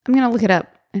I'm going to look it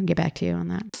up and get back to you on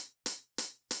that.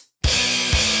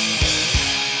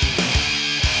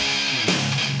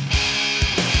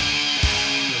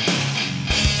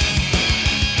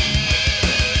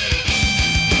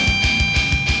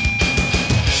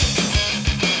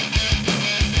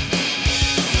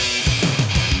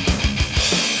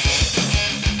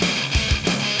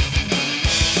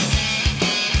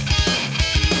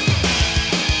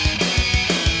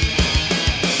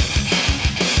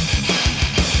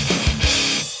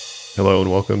 Hello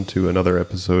and welcome to another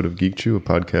episode of Geek Chew, a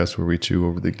podcast where we chew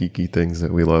over the geeky things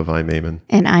that we love. I'm Eamon.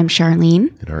 And I'm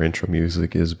Charlene. And our intro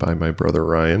music is by my brother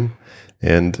Ryan.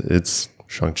 And it's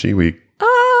Shang-Chi week.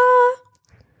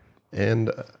 And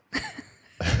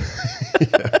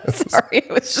Sorry,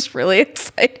 I was just really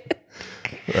excited.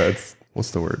 What's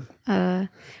the word?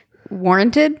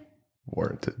 Warranted?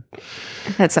 Warranted.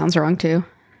 That sounds wrong too.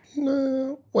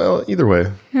 No, well, either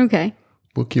way. Okay.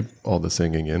 We'll keep all the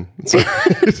singing in.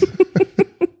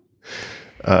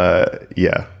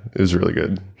 Yeah, it was really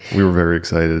good. We were very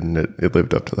excited and it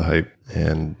lived up to the hype.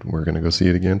 And we're going to go see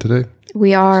it again today.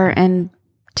 We are, and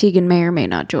Tegan may or may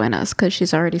not join us because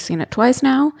she's already seen it twice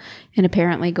now. And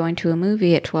apparently going to a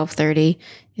movie at 12:30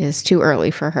 is too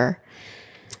early for her.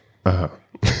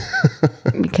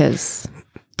 Because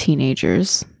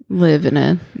teenagers live in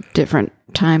a different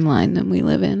timeline than we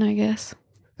live in, I guess.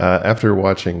 After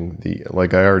watching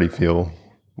I already feel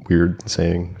weird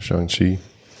saying Shang-Chi,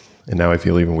 and now I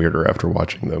feel even weirder after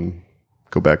watching them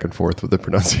go back and forth with the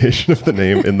pronunciation of the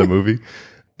name in the movie.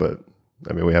 But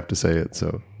I mean, we have to say it,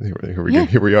 so here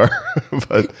we are.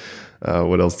 But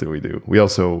what else did we do? We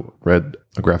also read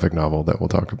a graphic novel that we'll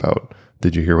talk about.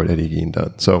 Did you hear what Eddie Gein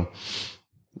done? So,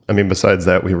 I mean, besides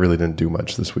that, we really didn't do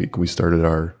much this week. We started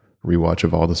our rewatch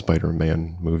of all the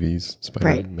Spider-Man movies.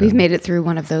 Right. We've made it through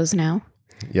one of those now.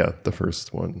 Yeah, the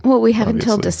first one. Well, we have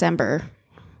until December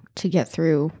to get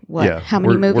through how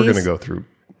many movies? We're gonna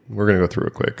go through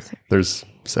it quick. There's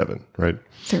 7, right?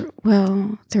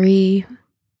 3,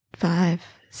 5,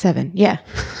 7. Yeah.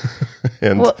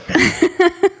 And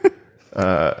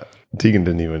Tegan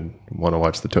didn't even want to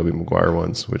watch the Tobey Maguire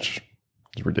ones, which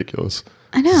is ridiculous.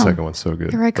 I know. The second one's so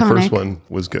good. They're iconic. The first one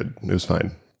was good. It was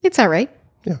fine. It's all right.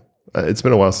 Yeah. It's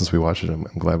been a while since we watched it. I'm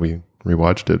glad we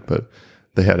rewatched it, but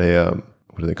they had a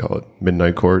what do they call it?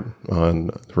 Midnight Court on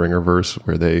the Ringerverse,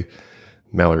 where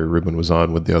Mallory Rubin was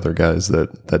on with the other guys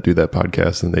that do that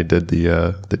podcast, and they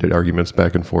did arguments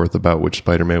back and forth about which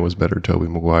Spider-Man was better, Tobey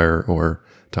Maguire or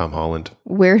Tom Holland.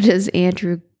 Where does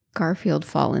Andrew Garfield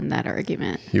fall in that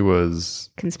argument? He was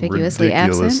conspicuously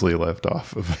ridiculously left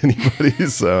off of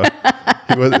anybody's.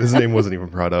 His name wasn't even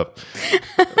brought up.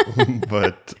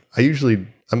 But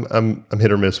I'm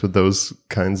hit or miss with those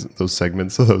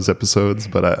segments of those episodes,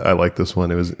 but I like this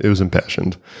one. It was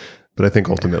impassioned, but I think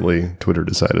ultimately Twitter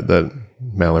decided that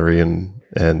Mallory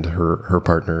and her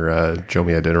partner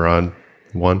Jomi Adeniran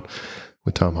won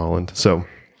with Tom Holland. So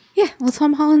yeah, well,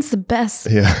 Tom Holland's the best.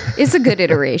 Yeah, it's a good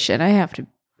iteration. I have to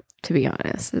be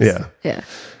honest. Yeah.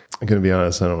 I'm going to be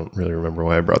honest, I don't really remember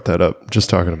why I brought that up. Just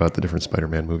talking about the different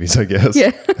Spider-Man movies, I guess. Yeah.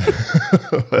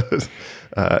 But,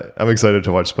 I'm excited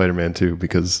to watch Spider-Man 2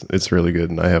 because it's really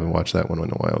good, and I haven't watched that one in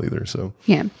a while either. So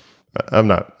yeah, I'm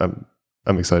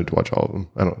excited to watch all of them.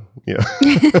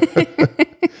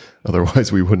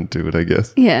 Otherwise we wouldn't do it, I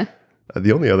guess. Yeah.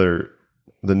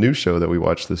 The new show that we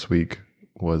watched this week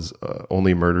was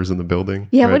Only Murders in the Building.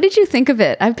 Yeah, right? What did you think of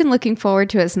it? I've been looking forward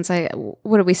to it since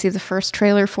what did we see the first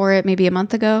trailer for it maybe a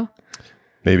month ago?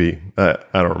 Maybe. I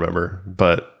don't remember,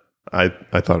 but I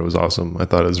thought it was awesome. I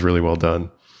thought it was really well done.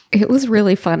 It was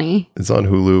really funny. It's on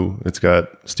Hulu. It's got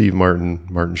Steve Martin,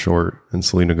 Martin Short, and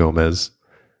Selena Gomez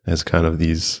as kind of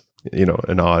these,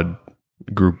 an odd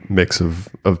group mix of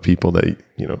people that,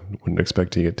 wouldn't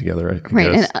expect to get together. I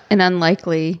guess. An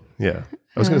unlikely. Yeah.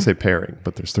 I was going to say pairing,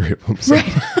 but there's 3 of them. So.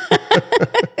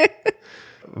 Right.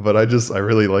 But I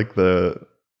really like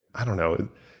I don't know.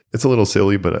 It's a little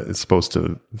silly, but it's supposed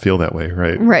to feel that way,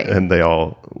 right? Right. And they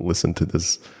all listen to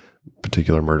this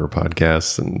particular murder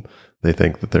podcast, and they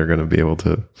think that they're going to be able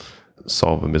to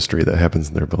solve a mystery that happens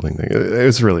in their building. It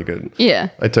was really good. Yeah.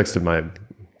 I texted my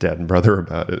dad and brother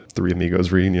about it. 3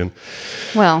 Amigos reunion.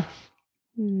 Well,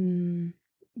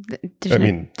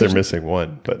 they're missing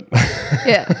one, but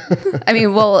yeah. I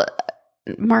mean, well,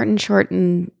 Martin Short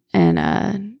and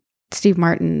Steve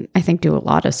Martin, I think, do a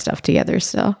lot of stuff together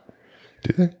still.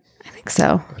 Do they? I think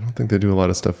so. I don't think they do a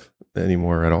lot of stuff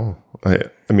anymore at all. I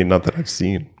mean, not that I've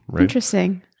seen. Right?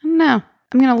 Interesting. I don't know.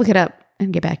 I'm going to look it up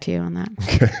and get back to you on that.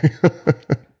 Okay.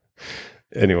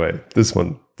 Anyway, this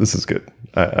is good.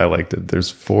 I liked it. There's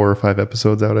 4 or 5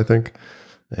 episodes out, I think,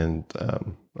 and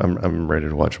I'm ready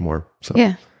to watch more. So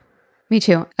yeah, Me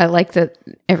too. I like that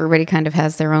everybody kind of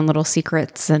has their own little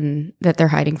secrets and that they're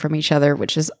hiding from each other,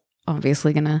 which is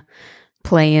obviously going to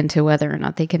play into whether or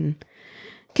not they can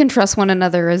trust one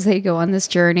another as they go on this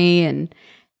journey. And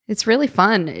it's really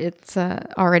fun. It's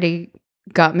already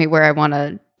got me where I want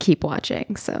to keep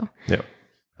watching. So Yeah.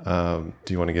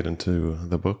 Do you want to get into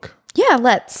the book? yeah,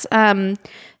 let's.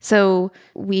 So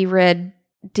we read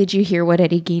Did You Hear What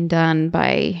Eddie Gein Done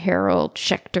by Harold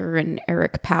Schechter and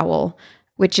Eric Powell,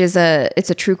 which is it's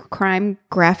a true crime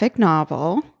graphic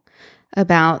novel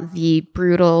about the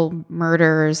brutal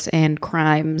murders and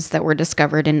crimes that were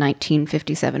discovered in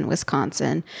 1957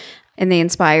 Wisconsin. And they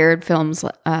inspired films,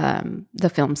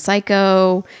 the film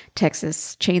Psycho,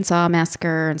 Texas Chainsaw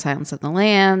Massacre, and Silence of the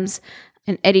Lambs.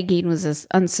 And Eddie Gein was this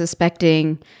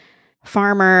unsuspecting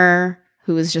farmer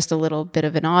who was just a little bit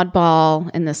of an oddball.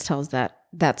 And this tells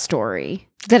that story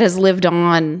that has lived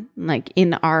on like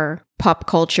in our pop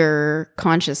culture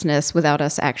consciousness without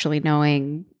us actually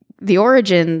knowing the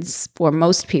origins for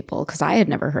most people, because I had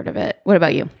never heard of it. What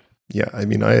about you? Yeah, I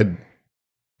mean, I had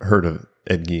heard of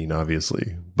Ed Gein,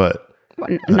 obviously, but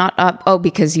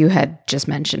because you had just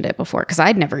mentioned it before, because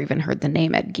I'd never even heard the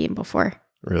name Ed Gein before.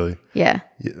 really, Yeah.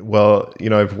 well,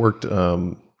 I've worked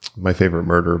My Favorite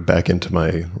Murder back into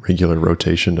my regular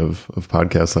rotation of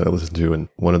podcasts that I listen to, and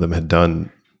one of them had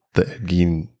done the Ed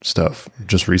Gein stuff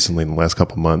just recently in the last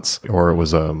couple months, or it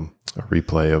was a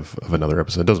replay of another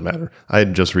episode. It doesn't matter. I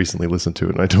had just recently listened to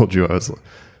it, and I told you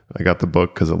I got the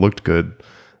book because it looked good,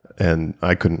 and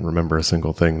I couldn't remember a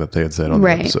single thing that they had said on the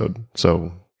episode.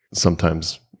 So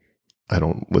sometimes I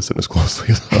don't listen as closely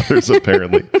as others,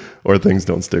 apparently, or things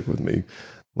don't stick with me.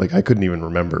 Like, I couldn't even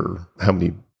remember how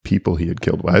many people he had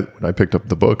killed. When I picked up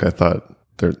the book, I thought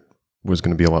there was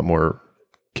going to be a lot more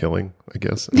killing, I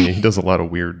guess. I mean, he does a lot of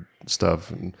weird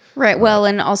stuff. And, right. Well,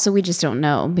 and also we just don't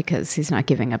know because he's not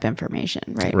giving up information,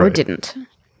 right? Or didn't.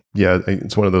 Yeah,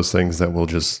 it's one of those things that we'll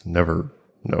just never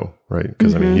know, right?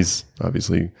 Because, I mean, he's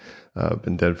obviously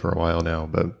been dead for a while now.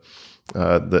 But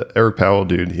the Eric Powell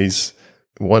dude, he's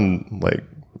won like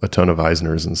a ton of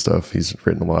Eisners and stuff. He's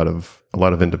written a lot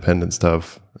of independent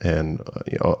stuff and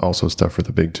also stuff for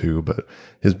the big two. But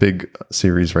his big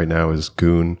series right now is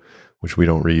Goon, which we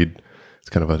don't read. It's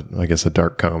kind of I guess a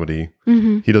dark comedy.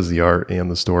 He does the art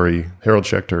and the story. Harold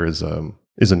Schechter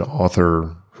is an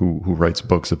author who writes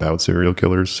books about serial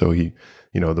killers. So he,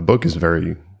 the book is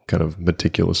very kind of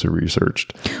meticulously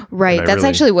researched. Right. That's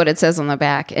actually what it says on the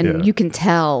back. And you can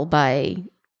tell by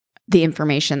the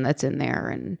information that's in there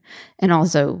and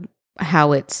also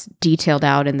how it's detailed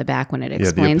out in the back when it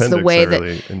explains the way that I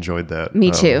really enjoyed that. Me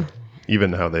too.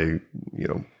 Even how they,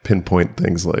 pinpoint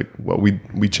things like, well,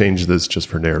 we changed this just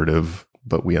for narrative,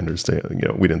 but we understand,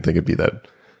 we didn't think it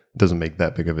doesn't make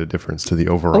that big of a difference to the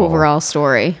overall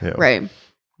story. Yeah. Right.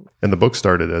 And the book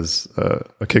started as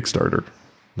a Kickstarter,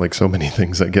 like so many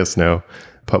things, I guess now,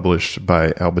 published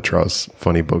by Albatross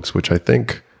Funny Books, which I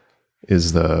think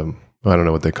is I don't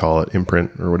know what they call it,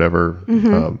 imprint or whatever,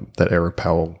 that Eric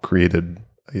Powell created,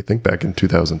 I think back in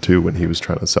 2002 when he was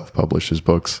trying to self-publish his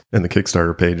books. And the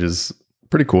Kickstarter page is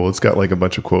pretty cool. It's got like a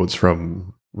bunch of quotes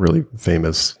from really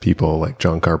famous people like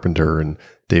John Carpenter and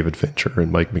David Fincher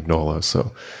and Mike Mignola.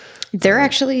 So they're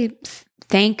actually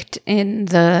thanked in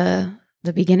the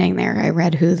beginning there. I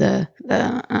read who the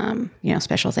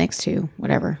special thanks to,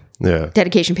 whatever. Yeah.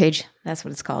 Dedication page. That's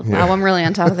what it's called. Yeah. Wow, I'm really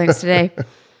on top of things today.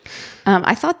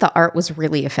 I thought the art was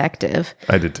really effective.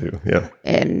 I did too, yeah.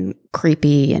 And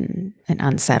creepy and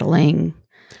unsettling.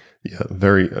 Yeah,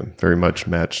 very, very much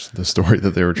matched the story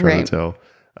that they were trying to tell.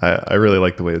 I really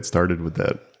like the way it started with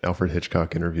that Alfred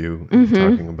Hitchcock interview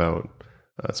talking about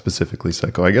specifically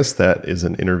Psycho. I guess that is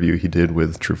an interview he did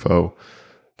with Truffaut.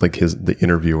 Like the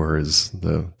interviewer is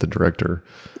the director.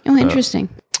 Oh, interesting.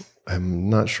 I'm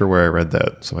not sure where I read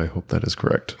that, so I hope that is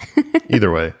correct.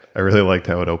 Either way, I really liked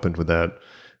how it opened with that.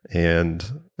 And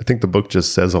I think the book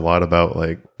just says a lot about,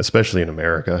 like, especially in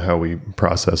America, how we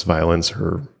process violence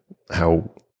or how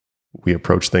we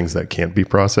approach things that can't be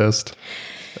processed.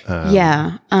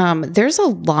 There's a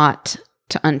lot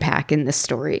to unpack in this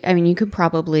story. I mean, you could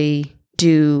probably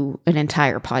do an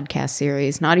entire podcast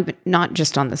series, not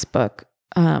just on this book,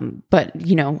 but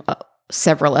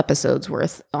several episodes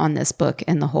worth on this book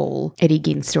and the whole Eddie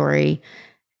Gein story,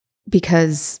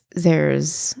 because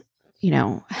there's,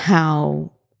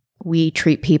 how we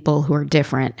treat people who are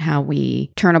different, how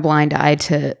we turn a blind eye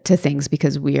to things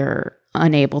because we are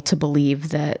unable to believe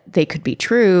that they could be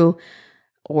true,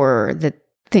 or that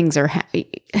things are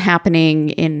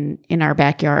happening in our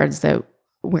backyards that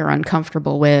we're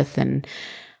uncomfortable with, and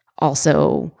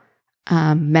also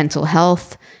mental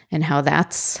health and how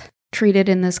that's treated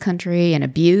in this country, and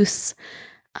abuse.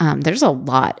 There's a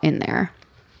lot in there.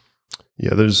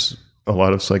 Yeah, there's a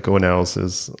lot of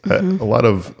psychoanalysis, a lot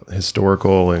of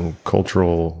historical and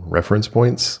cultural reference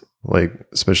points, like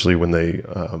especially when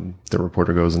the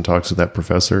reporter goes and talks to that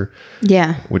professor.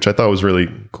 Yeah. Which I thought was really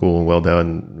cool and well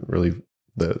done. Really,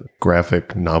 the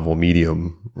graphic novel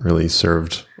medium really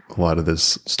served a lot of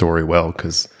this story well,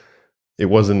 because it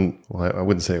wasn't, well, I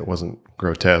wouldn't say it wasn't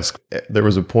grotesque. There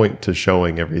was a point to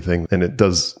showing everything, and it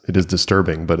is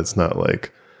disturbing, but it's not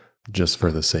like just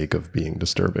for the sake of being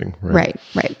disturbing. Right.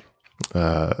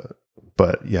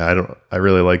 But yeah, I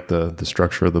really like the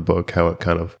structure of the book, how it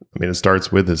kind of, it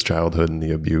starts with his childhood and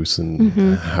the abuse,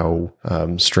 and how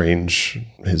strange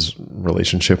his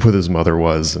relationship with his mother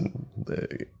was. And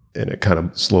it kind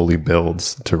of slowly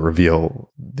builds to reveal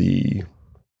the,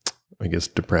 I guess,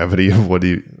 depravity of what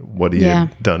he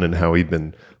had done and how he'd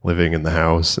been living in the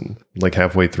house. And like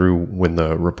halfway through, when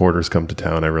the reporters come to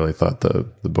town, I really thought the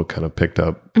book kind of picked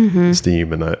up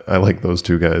steam. And I like those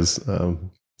two guys.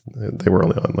 They were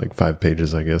only on like 5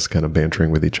 pages, I guess, kind of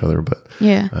bantering with each other. But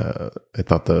I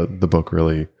thought the book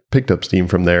really picked up steam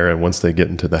from there. And once they get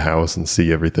into the house and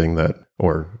see everything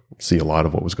or see a lot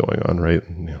of what was going on, right?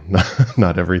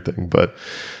 Not everything, but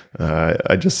I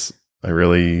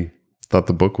really thought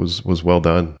the book was well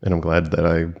done, and I'm glad that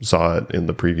I saw it in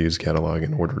the previews catalog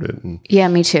and ordered it. And yeah,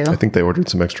 me too. I think they ordered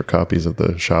some extra copies at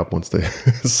the shop once they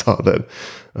saw that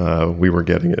we were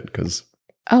getting it, because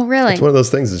oh, really? it's one of those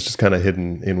things that's just kind of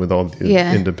hidden in with all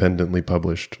the independently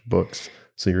published books.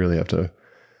 So you really have to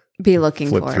be looking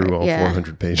flip for through all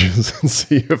 400 pages and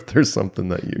see if there's something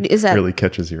that really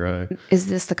catches your eye. Is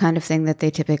this the kind of thing that they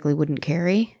typically wouldn't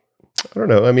carry? I don't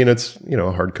know. It's, a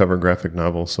hardcover graphic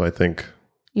novel, so I think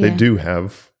they do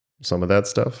have some of that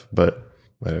stuff, but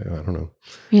I don't know.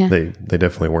 Yeah. They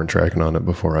definitely weren't tracking on it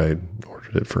before I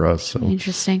ordered it for us. So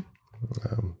interesting.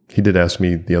 He did ask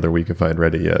me the other week if I'd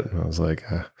read it yet. And I was like,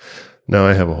 no,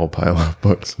 I have a whole pile of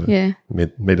books. Yeah.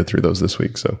 Made it through those this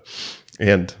week. So,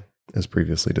 and as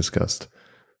previously discussed,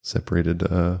 separated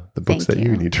the books that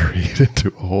you need to read into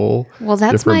a whole Well,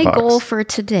 that's my box. goal for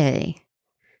today,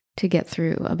 to get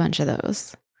through a bunch of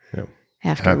those. Yeah.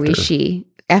 After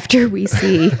we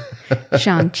see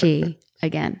Shang-Chi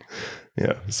again.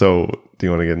 Yeah. So do you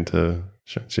want to get into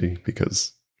Shang-Chi?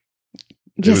 Because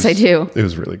yes, I do. It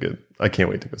was really good. I can't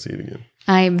wait to go see it again.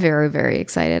 I am very, very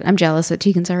excited. I'm jealous that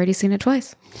Tegan's already seen it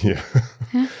twice. Yeah.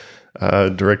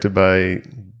 Directed by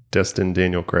Destin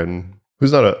Daniel Cretton,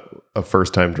 who's not a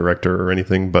first-time director or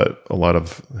anything, but a lot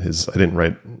of his, I didn't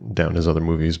write down his other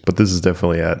movies, but this is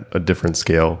definitely at a different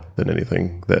scale than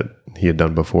anything that he had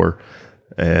done before.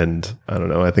 And I don't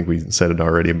know, I think we said it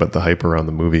already, but the hype around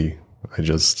the movie,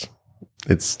 it's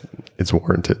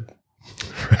warranted.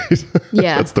 Right?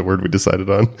 Yeah. That's the word we decided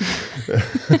on.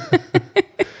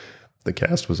 The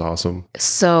cast was awesome.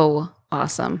 So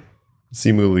awesome.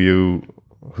 Simu Liu,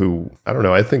 who, I don't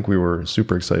know, I think we were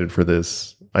super excited for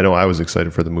this. I know I was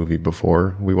excited for the movie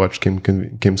before we watched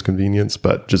Kim's Convenience,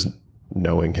 but just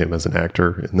knowing him as an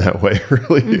actor in that way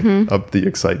really upped the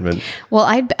excitement. Well,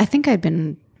 I think I'd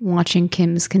been watching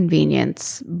Kim's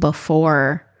Convenience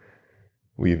before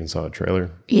we even saw a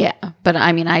trailer. Yeah, but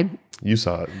you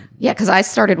saw it. Yeah, because I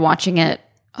started watching it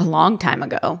a long time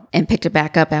ago and picked it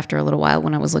back up after a little while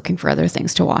when I was looking for other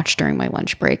things to watch during my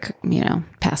lunch break,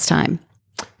 past time.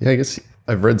 Yeah, I guess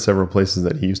I've read several places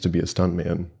that he used to be a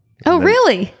stuntman. Oh,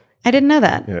 really? I didn't know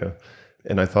that. Yeah.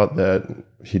 And I thought that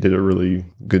he did a really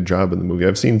good job in the movie.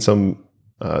 I've seen some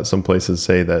places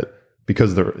say that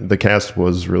because the cast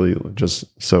was really just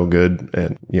so good,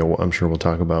 and I'm sure we'll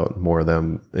talk about more of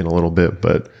them in a little bit,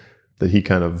 but that he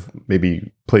kind of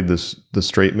maybe played the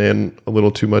straight man a little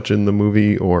too much in the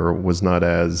movie, or was not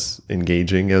as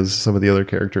engaging as some of the other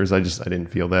characters. I didn't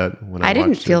feel that when I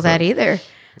didn't feel that either.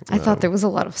 I thought there was a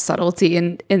lot of subtlety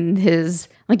in his,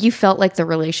 like, you felt like the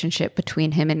relationship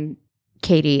between him and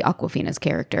Katie Awkwafina's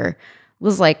character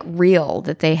was like real,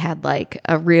 that they had like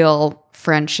a real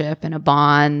friendship and a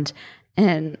bond,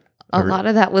 and a lot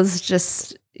of that was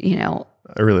just,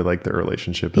 I really like their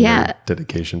relationship and their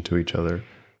dedication to each other.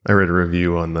 I read a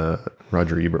review on the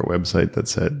Roger Ebert website that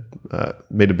said,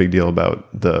 made a big deal about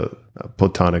the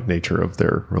platonic nature of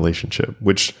their relationship,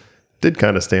 which did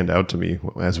kind of stand out to me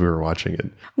as we were watching it.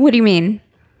 What do you mean?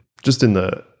 Just in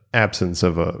the absence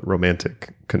of a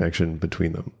romantic connection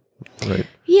between them, right?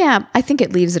 Yeah, I think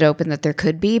it leaves it open that there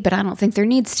could be, but I don't think there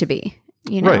needs to be,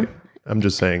 Right. I'm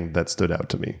just saying that stood out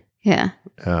to me. Yeah.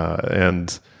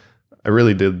 And I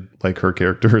really did like her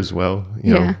character as well.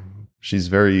 You know, she's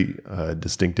very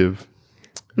distinctive.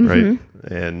 right?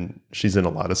 And she's in a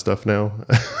lot of stuff now.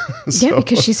 Yeah,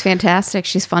 because she's fantastic.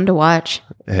 She's fun to watch.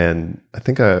 And I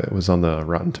think I was on the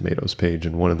Rotten Tomatoes page,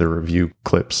 and one of the review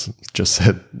clips just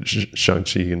said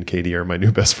Shang-Chi and Katie are my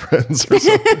new best friends or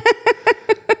something.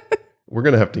 We're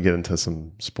going to have to get into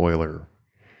some spoiler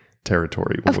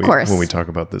territory when we talk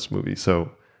about this movie.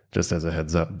 So just as a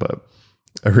heads up, but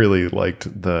I really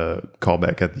liked the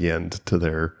callback at the end to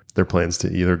their plans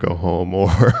to either go home or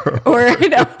I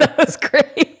know, that was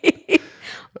great.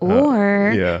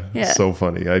 Yeah, so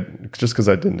funny. Just because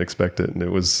I didn't expect it, and it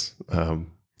was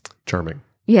charming.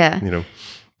 Yeah,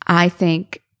 I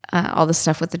think all the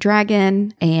stuff with the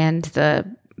dragon and the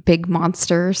big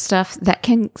monster stuff that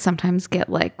can sometimes get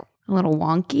like a little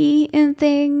wonky in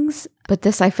things, but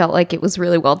this I felt like it was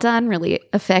really well done, really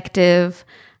effective.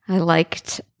 I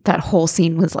liked that whole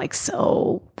scene was like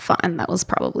so fun. That was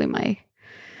probably my.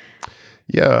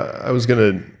 Yeah, I was going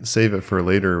to save it for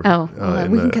later. Oh, well,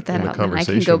 we can cut that out and I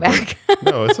can go back.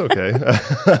 No, it's okay.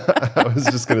 I was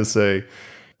just going to say,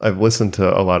 I've listened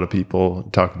to a lot of people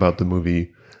talk about the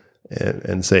movie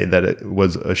and say that it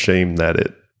was a shame that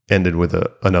it ended with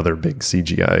another big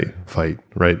CGI fight,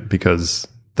 right? Because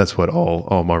that's what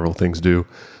all Marvel things do.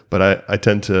 But I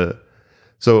tend to,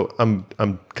 so I'm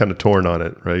kind of torn on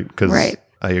it, right? Because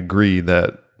I agree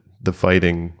that the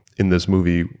fighting in this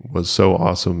movie was so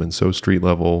awesome and so street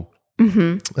level.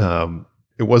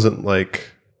 It wasn't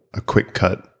like a quick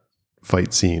cut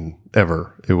fight scene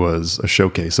ever. It was a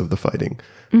showcase of the fighting,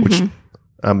 which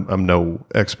I'm no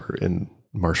expert in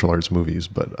martial arts movies,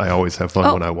 but I always have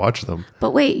fun when I watch them.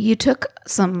 But wait, you took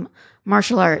some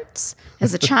martial arts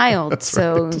as a child,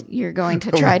 so right. You're going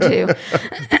to try to.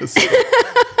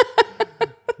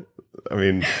 I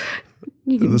mean,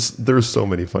 there's so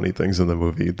many funny things in the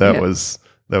movie. That was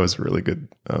really good.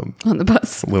 On the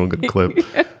bus, a little good clip,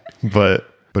 but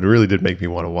it really did make me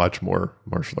want to watch more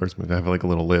martial arts movies. I have like a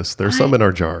little list. There's some in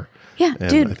our jar. Yeah,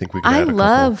 dude. I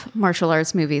love martial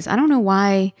arts movies. I don't know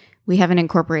why we haven't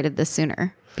incorporated this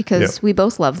sooner because we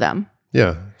both love them.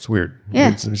 Yeah, it's weird.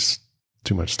 Yeah, it's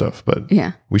too much stuff, but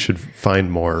yeah, we should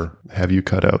find more. Have you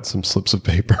cut out some slips of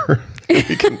paper?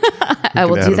 I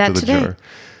will do that today. Jar.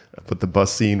 But the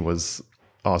bus scene was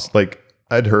awesome. Like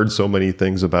I'd heard so many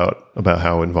things about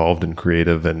how involved and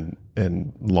creative and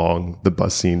long the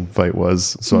bus scene fight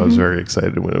was. So I was very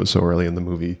excited when it was so early in the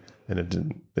movie, and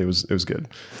it was good.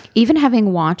 Even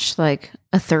having watched like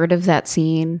a third of that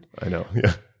scene, I know,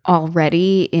 yeah,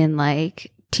 already in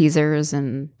like teasers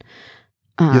and.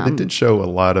 They did show a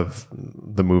lot of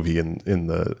the movie in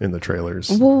the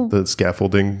trailers. Well, the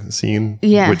scaffolding scene,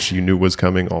 which you knew was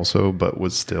coming also, but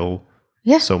was still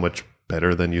so much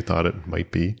better than you thought it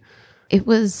might be. It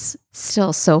was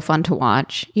still so fun to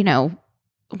watch,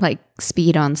 like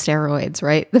Speed on steroids,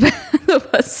 right? The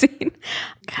bus scene.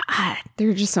 God, there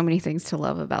are just so many things to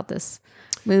love about this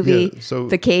movie. Yeah, so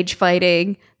the cage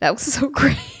fighting, that was so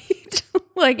great.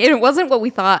 Like, it wasn't what we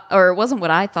thought, or it wasn't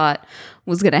what I thought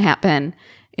was going to happen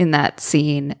in that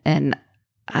scene. And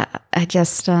I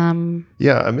just... I'm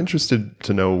interested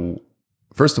to know,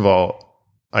 first of all,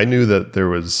 I knew that there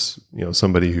was,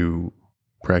 somebody who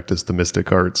practiced the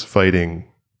mystic arts fighting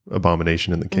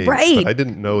Abomination in the cage. Right. But I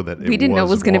didn't know that we didn't know it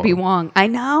was going to be Wong. I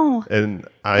know. And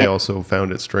I also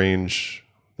found it strange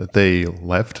that they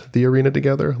left the arena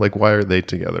together. Like, why are they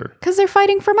together? Because they're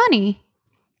fighting for money.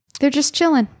 They're just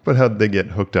chilling. But how'd they get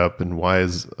hooked up, and why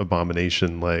is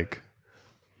Abomination like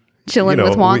chilling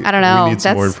with Wong? I don't know. We need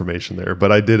some more information there.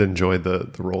 But I did enjoy the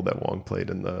role that Wong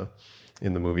played in the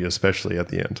movie, especially at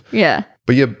the end. Yeah.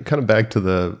 But yeah, kind of back to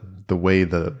the way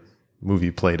the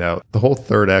movie played out. The whole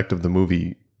third act of the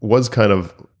movie was kind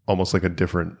of almost like a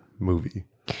different movie,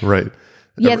 right?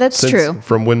 Yeah, that's true.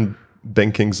 From when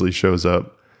Ben Kingsley shows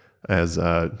up as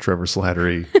Trevor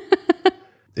Slattery.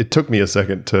 It took me a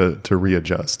second to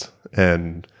readjust,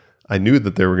 and I knew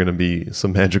that there were going to be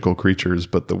some magical creatures,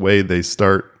 but the way they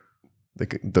start,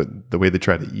 the way they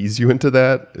try to ease you into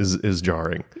that is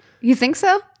jarring. You think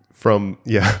so? From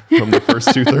the first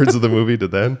 2/3 of the movie to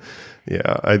then,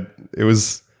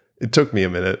 it took me a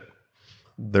minute.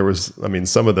 There was,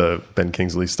 some of the Ben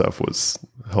Kingsley stuff was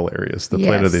hilarious. The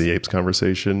Planet of the Apes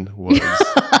conversation was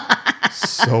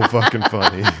so fucking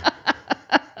funny.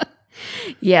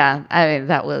 Yeah,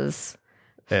 that was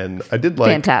and I did like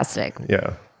fantastic.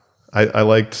 Yeah. I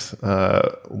liked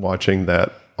watching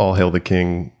that All Hail the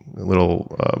King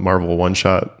little Marvel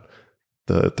one-shot,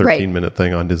 the 13-minute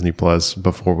thing on Disney Plus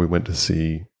before we went to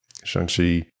see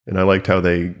Shang-Chi. And I liked how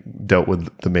they dealt with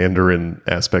the Mandarin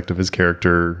aspect of his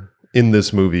character in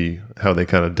this movie, how they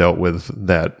kind of dealt with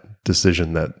that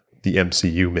decision that the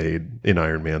MCU made in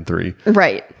Iron Man 3.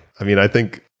 Right. I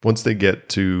think once they get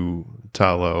to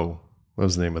Talo, what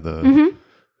was the name of the? Mm-hmm.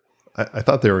 I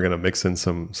thought they were going to mix in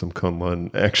some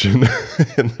Kunlun action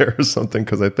in there or something,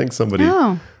 because I think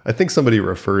somebody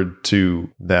referred to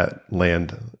that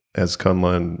land as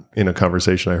Kunlun in a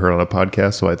conversation I heard on a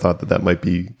podcast. So I thought that might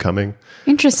be coming.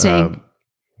 Interesting.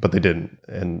 But they didn't,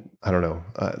 and I don't know.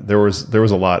 There was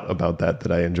a lot about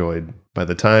that I enjoyed. By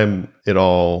the time it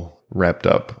all wrapped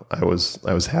up, I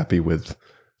was happy with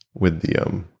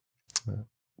the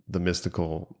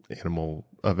mystical animal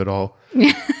of it all.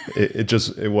 It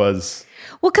was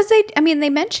well, because they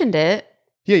mentioned it.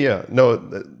 Yeah. No,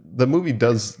 the movie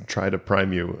does try to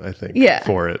prime you, I think,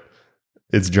 for it.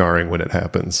 It's jarring when it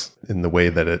happens in the way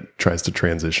that it tries to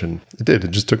transition. It did.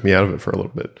 It just took me out of it for a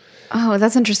little bit. Oh,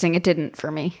 that's interesting. It didn't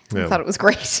for me. Yeah. I thought it was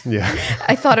great. Yeah.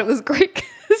 I thought it was great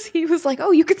because he was like,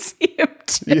 oh, you could see him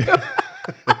too. Yeah.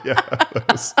 Yeah.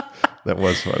 That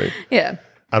was funny. Yeah.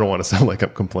 I don't want to sound like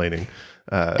I'm complaining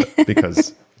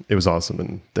because it was awesome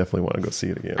and definitely want to go see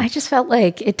it again. I just felt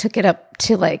like it took it up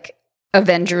to like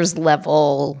Avengers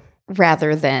level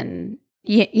rather than,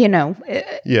 you know.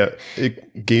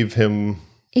 It gave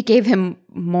him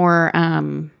more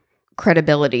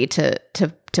credibility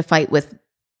to fight with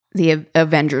the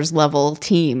Avengers level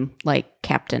team like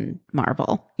Captain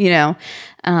Marvel, you know,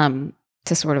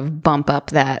 to sort of bump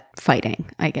up that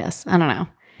fighting, I guess. I don't know.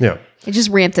 Yeah. It just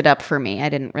ramped it up for me. I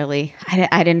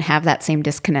didn't have that same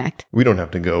disconnect. We don't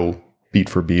have to go beat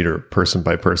for beat or person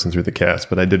by person through the cast,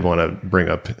 but I did want to bring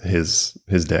up his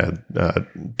dad,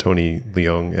 Tony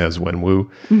Leung as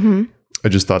Wenwu. Mm-hmm. I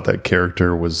just thought that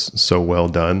character was so well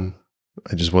done.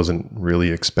 I just wasn't really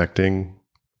expecting.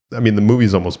 I mean, the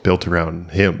movie's almost built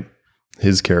around him,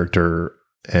 his character,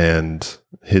 and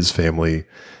his family.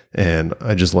 And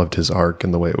I just loved his arc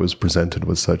and the way it was presented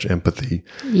with such empathy.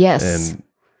 Yes. And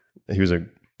he was a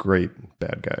great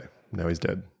bad guy. Now he's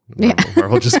dead.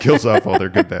 Marvel just kills off all their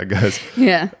good bad guys.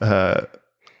 Yeah.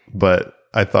 But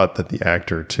I thought that the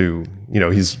actor too, you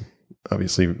know, he's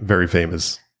obviously a very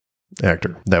famous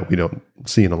actor that we don't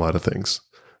see in a lot of things.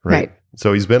 Right.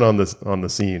 So he's been on the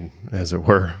scene, as it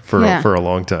were, for a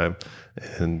long time.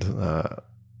 And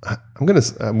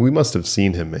we must have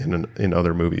seen him in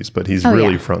other movies, but he's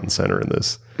really front and center in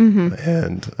this. Mm-hmm.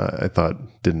 And I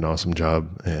thought did an awesome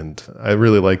job. And I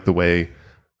really like the way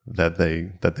that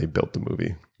they built the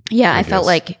movie. Yeah, I felt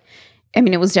like, I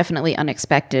mean, it was definitely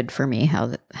unexpected for me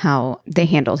how they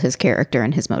handled his character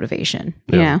and his motivation.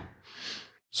 Yeah. You know?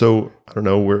 So I don't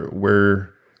know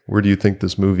where do you think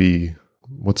this movie?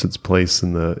 What's its place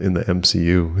in the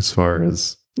MCU as far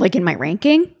as like in my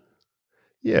ranking?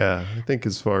 Yeah, I think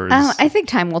as far as I think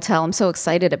time will tell. I'm so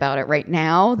excited about it right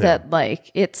now that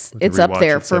like it's up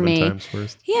there for me.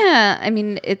 Yeah, I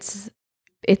mean it's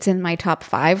in my top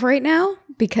 5 right now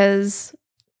because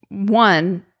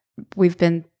one, we've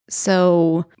been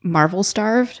so Marvel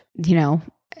starved, you know,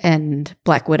 and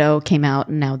Black Widow came out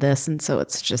and now this, and so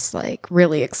it's just like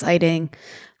really exciting.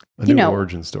 A new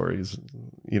origin stories.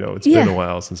 You know, it's been a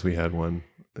while since we had one.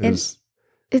 And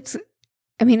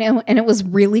it was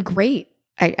really great.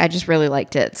 I just really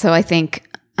liked it. So I think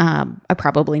I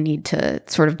probably need to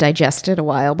sort of digest it a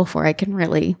while before I can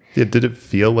really. Yeah. Did it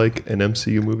feel like an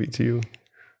MCU movie to you?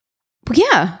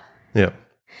 Yeah. Yeah.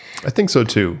 I think so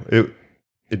too.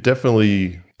 It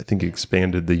definitely, I think,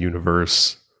 expanded the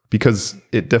universe because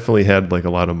it definitely had like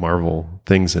a lot of Marvel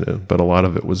things in it, but a lot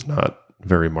of it was not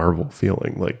very Marvel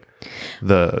feeling. Like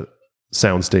the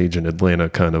soundstage in Atlanta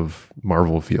kind of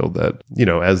Marvel feel that, you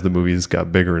know, as the movies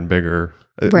got bigger and bigger,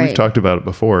 we've talked about it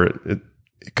before, it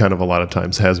kind of a lot of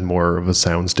times has more of a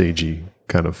soundstagey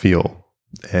kind of feel.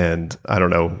 And I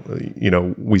don't know, you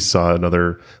know, we saw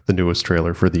the newest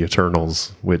trailer for The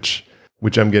Eternals, which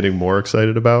I'm getting more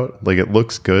excited about. Like it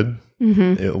looks good.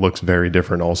 Mm-hmm. It looks very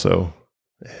different also.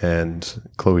 And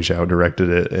Chloe Zhao directed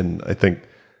it. And I think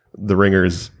The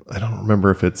Ringers, I don't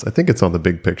remember if I think it's on The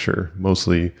Big Picture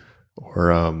mostly,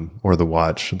 or The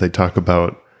Watch. They talk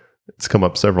about, it's come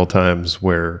up several times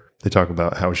where they talk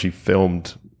about how she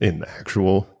filmed in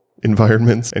actual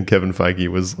environments. And Kevin Feige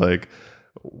was like,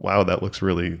 wow, that looks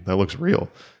real.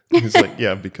 He's like,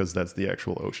 yeah, because that's the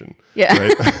actual ocean. Yeah.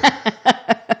 Right?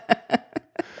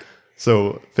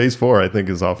 So phase 4, I think,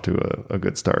 is off to a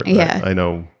good start. Yeah. I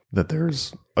know that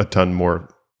there's a ton more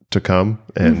to come,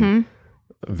 and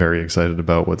Mm-hmm. very excited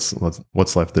about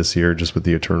what's left this year, just with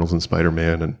the Eternals and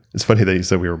Spider-Man. And it's funny that you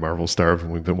said we were Marvel starved,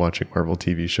 and we've been watching Marvel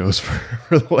TV shows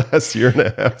for the last year and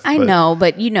a half. I know,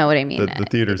 but you know what I mean. The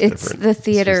theater's it's different. The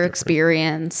theater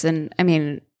experience, and I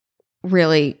mean,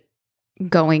 really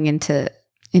going into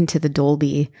the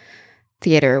Dolby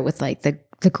theater with like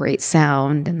the the great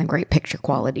sound and the great picture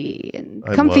quality and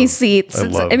I comfy love- seats. I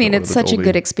love going It's to the such a Dolby.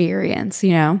 good experience,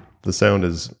 you know?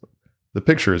 The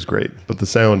picture is great, but the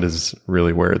sound is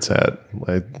really where it's at.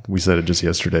 We said it just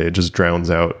yesterday. It just drowns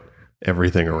out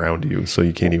everything around you, so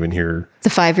you can't even hear. The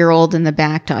 5-year-old in the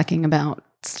back talking about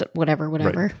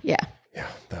whatever. Yeah. Yeah,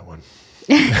 that one.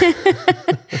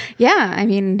 Yeah. I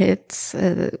mean, it's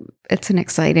an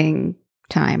exciting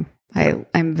time.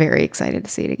 I'm very excited to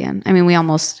see it again. I mean, we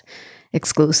almost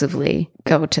exclusively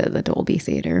go to the Dolby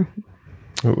Theater.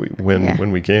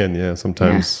 When we can, yeah.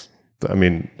 Sometimes, I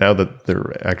mean, now that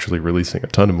they're actually releasing a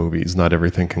ton of movies, not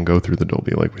everything can go through the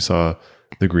Dolby. Like we saw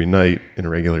The Green Knight in a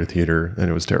regular theater, and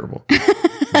it was terrible.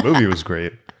 The movie was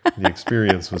great. The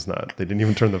experience was not. They didn't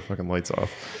even turn the fucking lights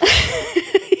off.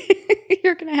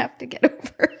 You're going to have to get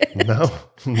over it. No,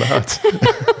 I'm not.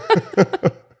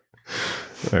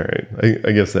 All right.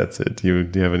 I guess that's it. Do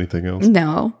you have anything else?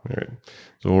 No. All right.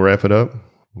 So we'll wrap it up.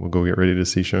 We'll go get ready to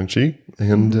see Shang-Chi.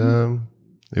 And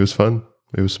it was fun.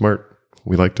 It was smart.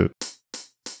 We liked it.